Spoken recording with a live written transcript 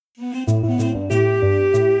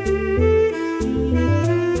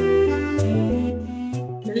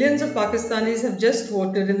Pakistanis have just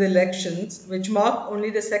voted in the elections, which mark only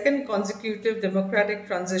the second consecutive democratic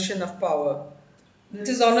transition of power. This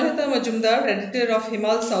is Anahita Majumdar, editor of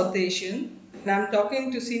Himal South Asian, and I'm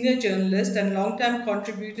talking to senior journalist and long-time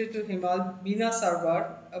contributor to Himal, Beena Sarwar,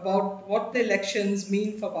 about what the elections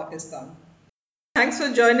mean for Pakistan. Thanks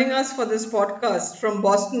for joining us for this podcast from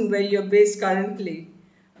Boston, where you're based currently.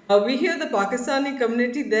 We hear the Pakistani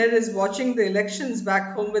community there is watching the elections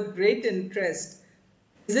back home with great interest.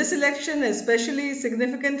 Is this election especially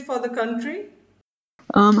significant for the country?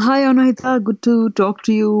 Hi, Anahita. Good to talk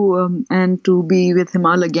to you and to be with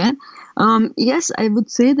Himal again. Yes, I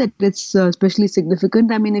would say that it's especially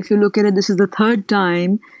significant. I mean, if you look at it, this is the third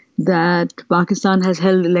time that Pakistan has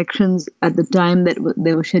held elections at the time that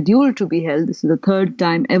they were scheduled to be held. This is the third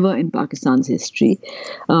time ever in Pakistan's history.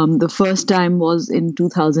 The first time was in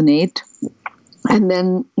 2008. And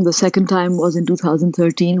then the second time was in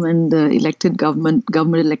 2013 when the government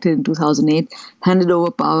elected in 2008, handed over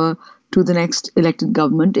power to the next elected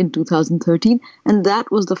government in 2013. And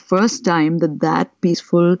that was the first time that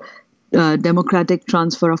peaceful democratic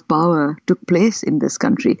transfer of power took place in this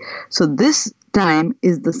country. So this time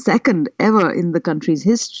is the second ever in the country's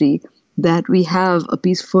history that we have a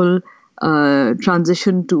peaceful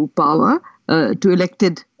transition to power to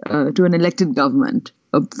an elected government.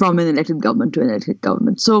 From an elected government to an elected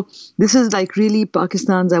government. So this is like really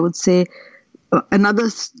Pakistan's, I would say, another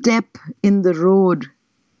step in the road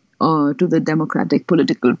to the democratic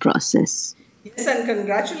political process. Yes, and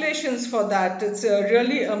congratulations for that. It's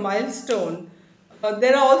really a milestone.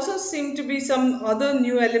 There also seem to be some other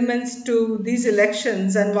new elements to these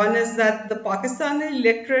elections, and one is that the Pakistani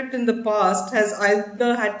electorate in the past has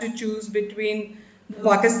either had to choose between the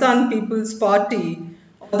Pakistan People's Party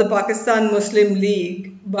or the Pakistan Muslim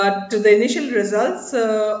League, but the initial results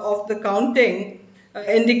of the counting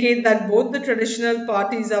indicate that both the traditional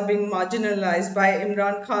parties are being marginalized by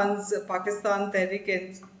Imran Khan's Pakistan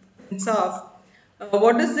Tehreek-e-Insaf.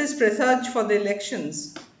 What does this presage for the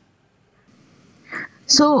elections?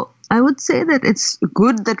 So I would say that it's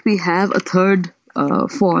good that we have a third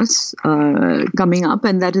force coming up,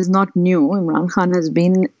 and that is not new. Imran Khan has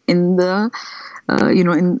been in the,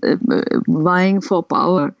 vying for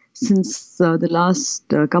power since the last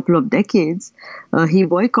couple of decades. He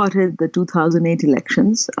boycotted the 2008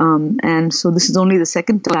 elections, and so this is only the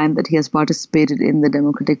second time that he has participated in the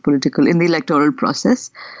in the electoral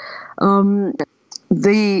process.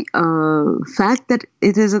 The fact that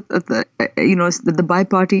it is the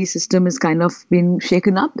bi-party system is kind of been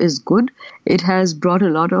shaken up is good. It has brought a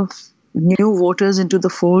lot of new voters into the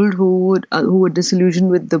fold who were disillusioned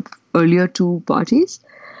with the earlier two parties.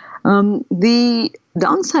 The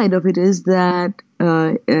downside of it is that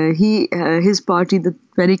his party, the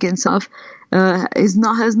Tehreek-e-Insaf,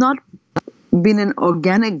 has not been an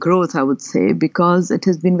organic growth, I would say, because it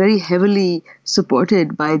has been very heavily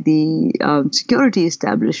supported by the security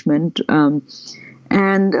establishment. And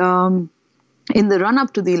in the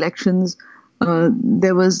run-up to the elections,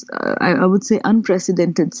 there was, I would say,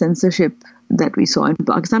 unprecedented censorship that we saw in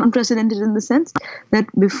Pakistan. Unprecedented in the sense that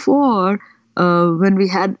before, when we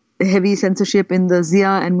had heavy censorship in the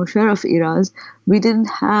Zia and Musharraf eras, we didn't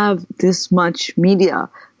have this much media.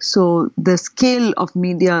 So the scale of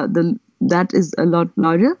media, that is a lot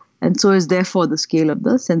larger, and so is therefore the scale of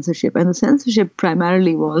the censorship. And the censorship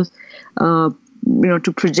primarily was,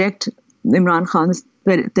 to project Imran Khan's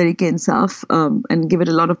Tehreek-e-Insaf and give it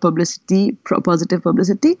a lot of publicity, positive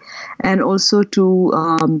publicity, and also to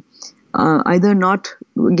either not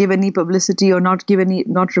give any publicity or not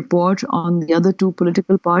report on the other two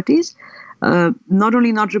political parties. Not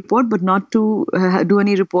only not report, but not to do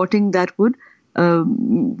any reporting that would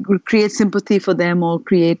create sympathy for them or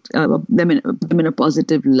create them in a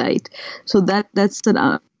positive light. So that's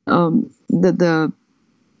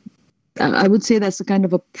I would say that's a kind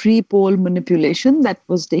of a pre-poll manipulation that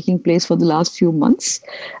was taking place for the last few months.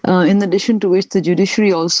 In addition to which, the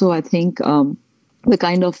judiciary also, I think, the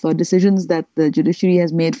kind of decisions that the judiciary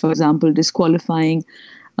has made, for example, disqualifying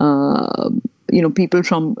people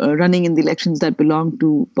from running in the elections that belong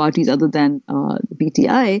to parties other than the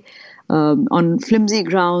PTI, on flimsy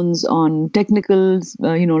grounds, on technicals,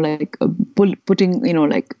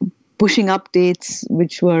 pushing up dates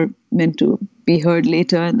which were meant to be heard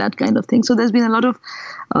later, and that kind of thing. So there's been a lot of,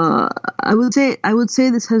 I would say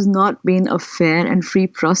this has not been a fair and free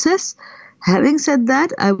process. Having said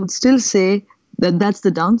that, I would still say that that's the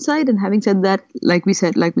downside. And having said that, like we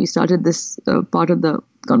started this part of the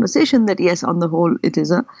conversation, that yes, on the whole, it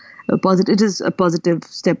is a positive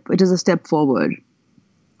step. It is a step forward,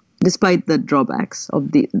 despite the drawbacks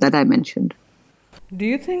that I mentioned. Do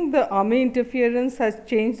you think the army interference has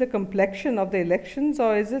changed the complexion of the elections,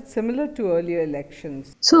 or is it similar to earlier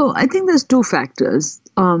elections? So I think there's two factors.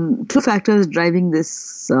 Two factors driving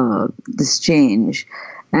this change,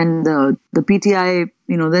 and the PTI,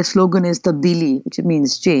 their slogan is "Tabdili," which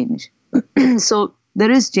means change. So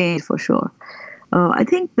there is change for sure. I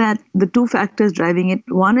think that the two factors driving it,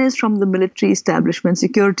 one is from the military establishment,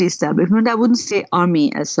 security establishment. I wouldn't say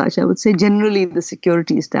army as such. I would say generally the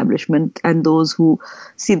security establishment and those who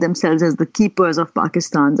see themselves as the keepers of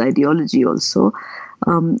Pakistan's ideology also.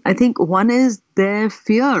 I think one is their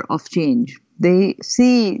fear of change. They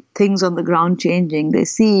see things on the ground changing. They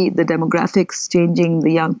see the demographics changing.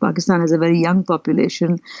 Pakistan has a very young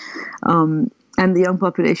population. And the young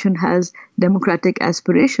population has democratic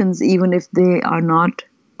aspirations, even if they are not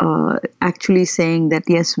actually saying that,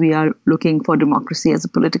 yes, we are looking for democracy as a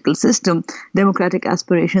political system. Democratic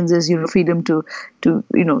aspirations is, freedom to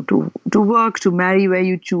work, to marry where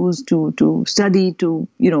you choose, to study, to,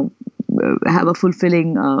 have a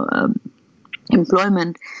fulfilling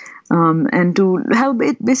employment, and to have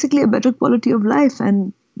basically a better quality of life,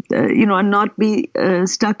 and and not be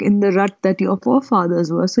stuck in the rut that your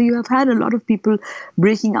forefathers were. So you have had a lot of people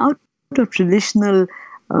breaking out of traditional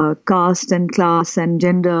caste and class and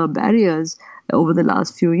gender barriers over the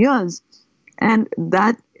last few years, and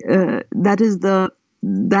that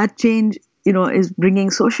change, is bringing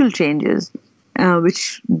social changes,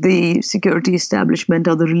 which the security establishment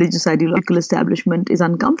or the religious ideological establishment is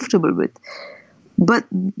uncomfortable with. But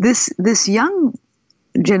this young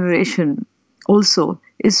generation also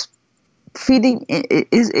is feeding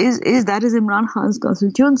is Imran Khan's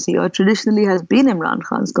constituency, or traditionally has been Imran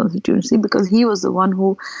Khan's constituency, because he was the one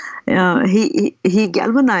who he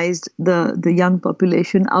galvanized the young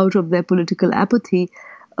population out of their political apathy.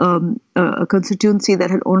 A constituency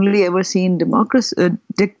that had only ever seen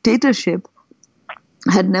dictatorship,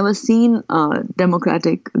 had never seen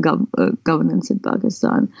democratic governance in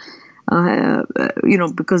Pakistan.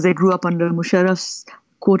 Because they grew up under Musharraf's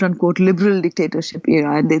quote-unquote liberal dictatorship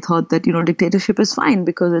era, and they thought that dictatorship is fine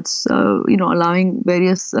because it's allowing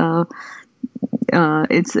various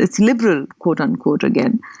it's liberal, quote-unquote,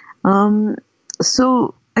 again.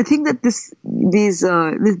 So I think that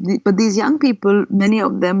but these young people, many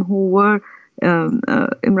of them who were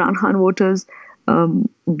Imran Khan voters,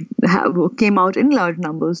 came out in large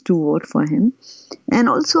numbers to vote for him. And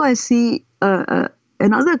also I see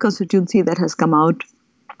another constituency that has come out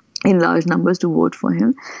in large numbers to vote for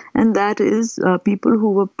him, and that is people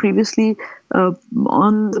who were previously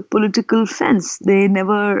on the political fence. They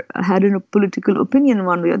never had a political opinion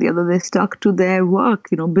one way or the other. They stuck to their work,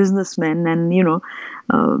 businessmen and,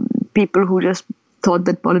 people who just thought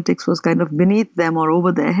that politics was kind of beneath them or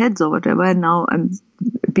over their heads or whatever. And now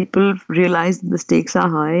people realize the stakes are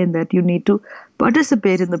high and that you need to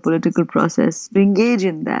participate in the political process, to engage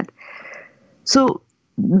in that. So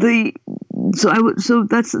having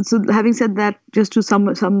said that, just to sum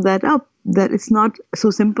that up, that it's not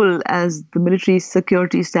so simple as the military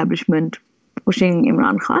security establishment pushing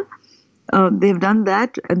Imran Khan. They've done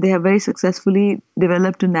that, and they have very successfully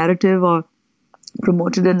developed a narrative or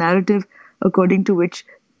promoted a narrative according to which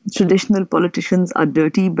traditional politicians are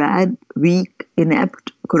dirty, bad, weak,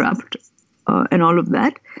 inept, corrupt, and all of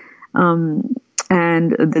that.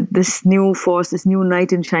 And this new force, this new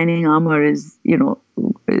knight in shining armor is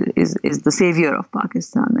the savior of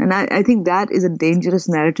Pakistan. And I think that is a dangerous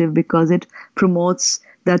narrative, because it promotes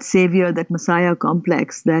that savior, that messiah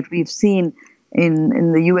complex that we've seen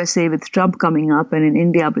in the USA with Trump coming up, and in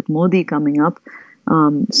India with Modi coming up.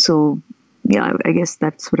 So, yeah, I guess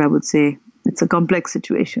that's what I would say. It's a complex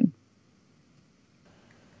situation.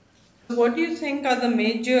 What do you think are the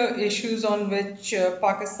major issues on which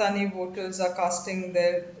Pakistani voters are casting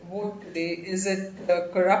their vote today? Is it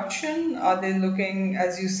corruption? Are they looking,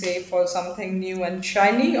 as you say, for something new and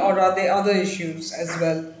shiny, or are there other issues as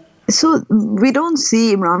well? So we don't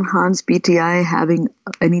see Imran Khan's PTI having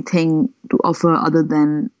anything to offer other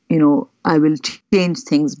than, I will change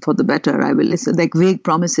things for the better. I will listen, like vague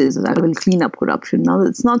promises. I will clean up corruption. Now,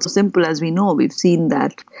 it's not so simple as we know. We've seen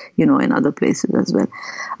that, in other places as well.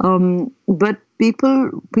 But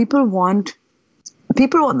people want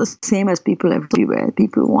the same as people everywhere.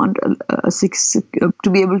 People want to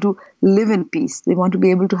be able to live in peace. They want to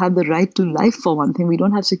be able to have the right to life, for one thing. We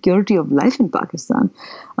don't have security of life in Pakistan.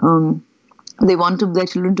 They want their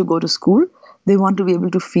children to go to school. They want to be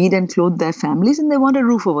able to feed and clothe their families, and they want a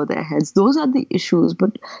roof over their heads. Those are the issues.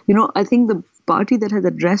 But, I think the party that has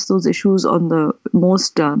addressed those issues on the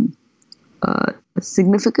most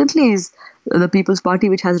significantly is the People's Party,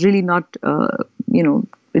 which has really not,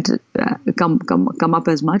 come up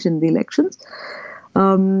as much in the elections.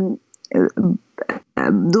 And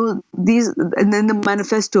then the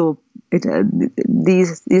manifesto,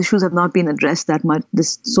 these issues have not been addressed that much,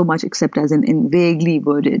 so much, except as in vaguely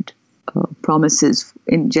worded promises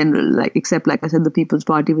in general, except, like I said, the People's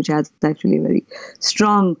Party, which has actually a very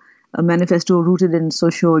strong manifesto rooted in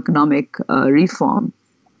socio-economic reform.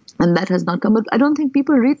 And that has not come. But I don't think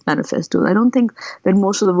people read manifestos. I don't think that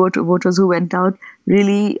most of the voters who went out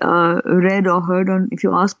really read or heard on. If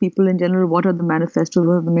you ask people in general what are the manifestos,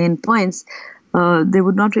 what are the main points, they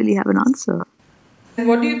would not really have an answer. And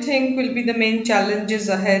what do you think will be the main challenges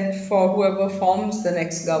ahead for whoever forms the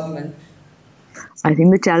next government? I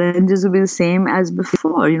think the challenges will be the same as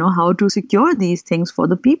before. How to secure these things for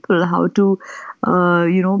the people, how to,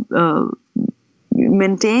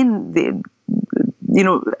 maintain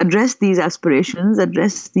address these aspirations,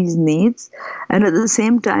 address these needs, and at the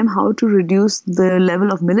same time, how to reduce the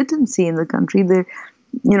level of militancy in the country, the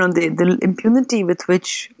impunity with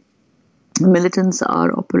which militants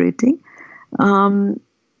are operating,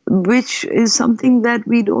 which is something that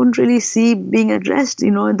we don't really see being addressed.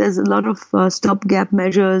 There's a lot of stopgap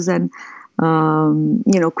measures and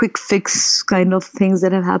quick fix kind of things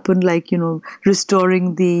that have happened, like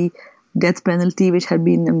restoring the death penalty, which had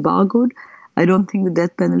been embargoed. I don't think the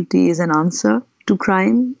death penalty is an answer to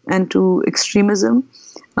crime and to extremism,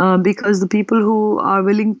 because the people who are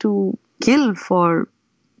willing to kill for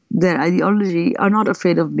their ideology are not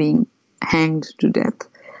afraid of being hanged to death,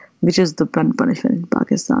 which is the punishment in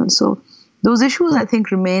Pakistan. So those issues, I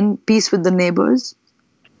think, remain. Peace with the neighbors.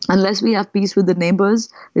 Unless we have peace with the neighbors,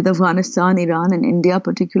 with Afghanistan, Iran, and India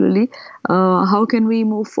particularly, how can we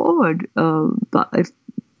move forward?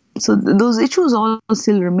 So those issues all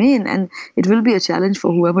still remain, and it will be a challenge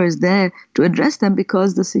for whoever is there to address them,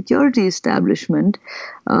 because the security establishment,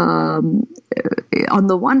 on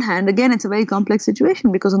the one hand, again, it's a very complex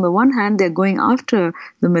situation, because on the one hand, they're going after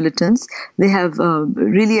the militants. They have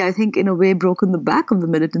really, I think, in a way, broken the back of the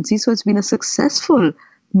militancy. So it's been a successful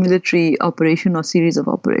military operation or series of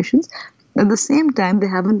operations. At the same time, they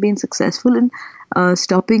haven't been successful in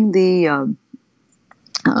stopping the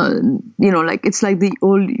it's like the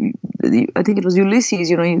old, I think it was Ulysses,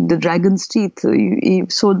 the dragon's teeth. He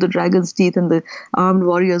sowed the dragon's teeth, and the armed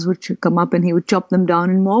warriors would come up, and he would chop them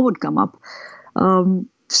down, and more would come up.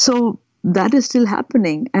 So that is still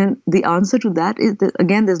happening. And the answer to that is that,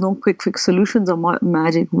 again, there's no quick fix solutions or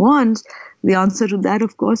magic wands. The answer to that,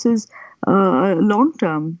 of course, is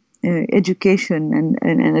long-term education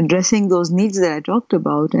and addressing those needs that I talked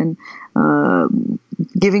about, and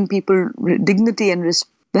giving people dignity and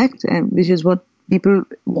respect, which is what people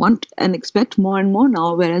want and expect more and more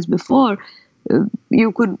now. Whereas before,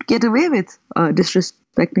 you could get away with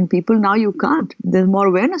disrespecting people. Now you can't. There's more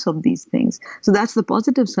awareness of these things. So that's the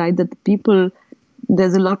positive side, that the people,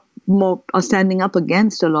 there's a lot more, are standing up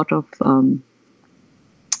against a lot of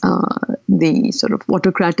the sort of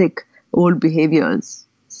autocratic old behaviors.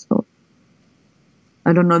 So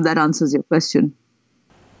I don't know if that answers your question.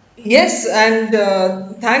 Yes, and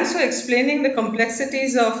thanks for explaining the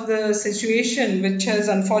complexities of the situation, which has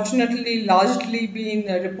unfortunately largely been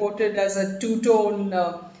reported as a two-tone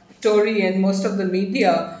story in most of the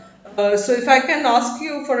media. So, if I can ask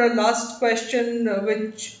you for a last question,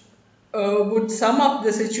 which would sum up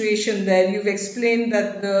the situation there. You've explained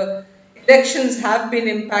that the elections have been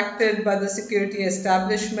impacted by the security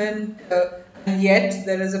establishment, and yet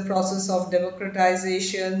there is a process of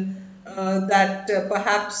democratization. That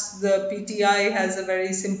perhaps the PTI has a very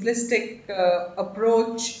simplistic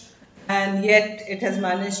approach, and yet it has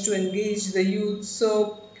managed to engage the youth.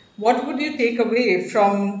 So, what would you take away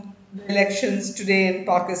from the elections today in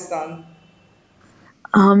Pakistan?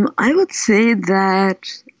 I would say that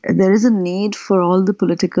there is a need for all the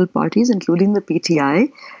political parties, including the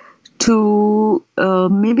PTI, to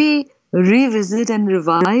maybe revisit and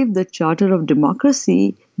revive the Charter of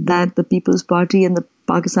Democracy that the People's Party and the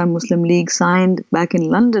Pakistan Muslim League signed back in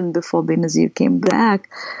London before Benazir came back.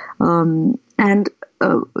 And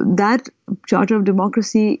that Charter of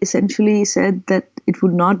Democracy essentially said that it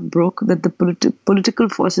would not that the political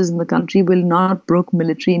forces in the country will not brook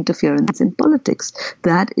military interference in politics.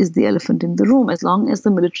 That is the elephant in the room. As long as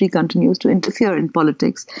the military continues to interfere in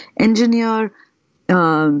politics, engineer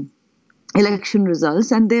election results,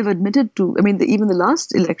 and they've admitted to, even the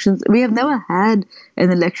last elections, we have never had an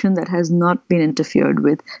election that has not been interfered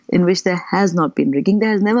with, in which there has not been rigging.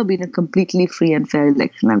 There has never been a completely free and fair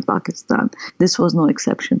election in Pakistan. This was no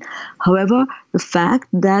exception. However, the fact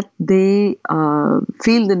that they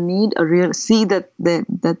feel the need, see that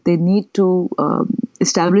they need to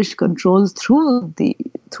establish controls through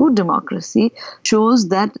democracy, shows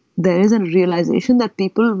that there is a realization that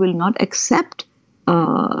people will not accept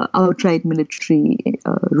outright military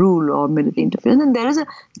rule or military interference. And there is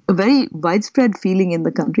a very widespread feeling in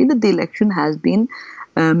the country that the election has been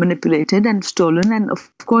manipulated and stolen. And of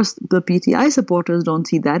course, the PTI supporters don't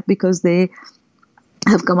see that because they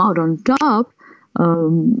have come out on top.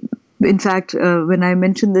 In fact, when I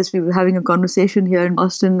mentioned this, we were having a conversation here in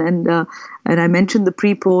Boston, and I mentioned the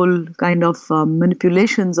pre-poll kind of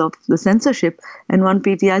manipulations of the censorship, and one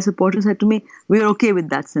PTI supporter said to me, "We're okay with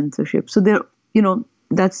that censorship." So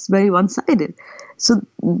that's very one-sided. So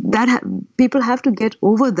that people have to get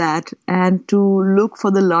over that and to look for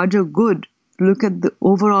the larger good, look at the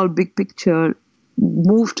overall big picture,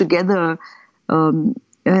 move together.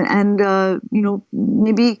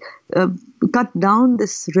 Maybe cut down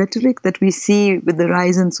this rhetoric that we see with the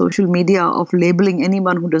rise in social media of labeling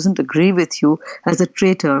anyone who doesn't agree with you as a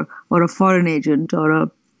traitor or a foreign agent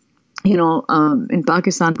or in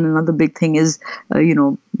Pakistan, another big thing is,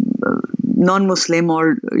 non-Muslim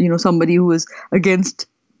or, somebody who is against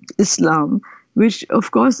Islam, which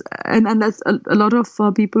of course, and that's a lot of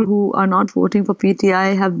people who are not voting for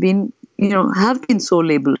PTI have been so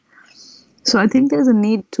labeled. So I think there's a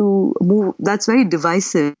need to move. That's very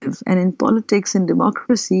divisive. And in politics and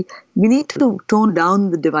democracy, we need to tone down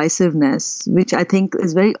the divisiveness, which I think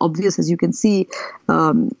is very obvious, as you can see,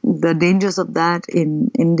 the dangers of that in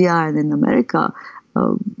India and in America.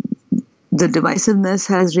 The divisiveness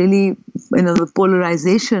has really, the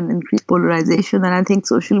polarization, increased polarization, and I think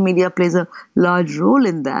social media plays a large role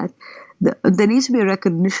in that. There needs to be a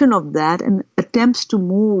recognition of that and attempts to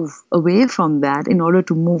move away from that in order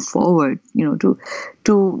to move forward, to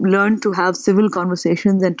learn to have civil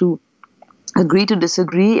conversations and to agree to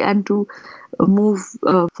disagree and to move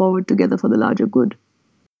forward together for the larger good.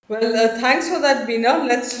 Well, thanks for that, Beena.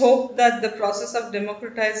 Let's hope that the process of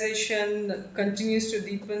democratization continues to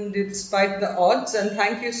deepen despite the odds. And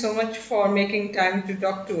thank you so much for making time to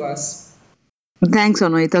talk to us. Thanks,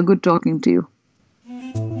 Anohita. Good talking to you.